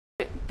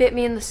It bit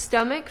me in the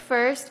stomach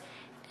first,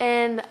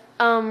 and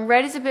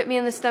right as it bit me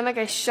in the stomach,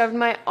 I shoved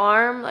my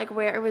arm like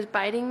where it was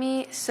biting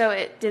me, so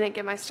it didn't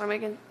get my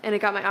stomach and it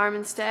got my arm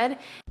instead.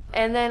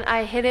 And then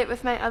I hit it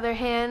with my other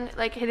hand,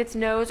 like hit its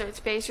nose or its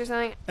face or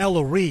something.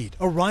 Ella Reed,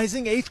 a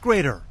rising 8th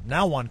grader,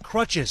 now on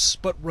crutches,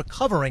 but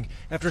recovering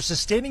after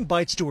sustaining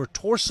bites to her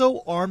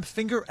torso, arm,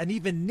 finger, and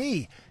even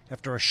knee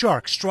after a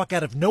shark struck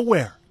out of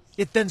nowhere.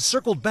 It then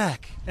circled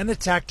back and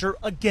attacked her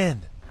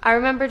again. I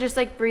remember just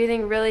like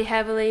breathing really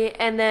heavily,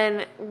 and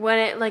then when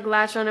it like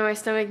latched onto my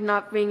stomach,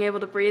 not being able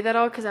to breathe at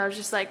all because I was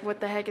just like,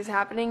 what the heck is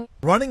happening?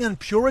 Running on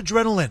pure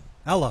adrenaline,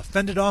 Ella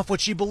fended off what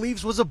she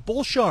believes was a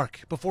bull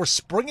shark before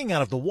springing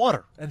out of the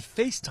water and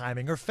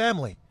FaceTiming her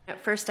family.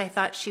 At first I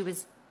thought she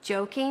was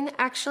joking,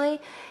 actually,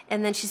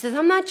 and then she says,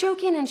 "I'm not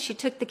joking," and she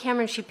took the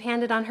camera and she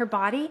panned it on her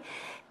body.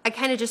 I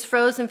kind of just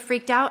froze and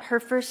freaked out. Her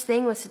first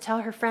thing was to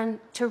tell her friend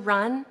to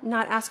run,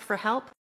 not ask for help.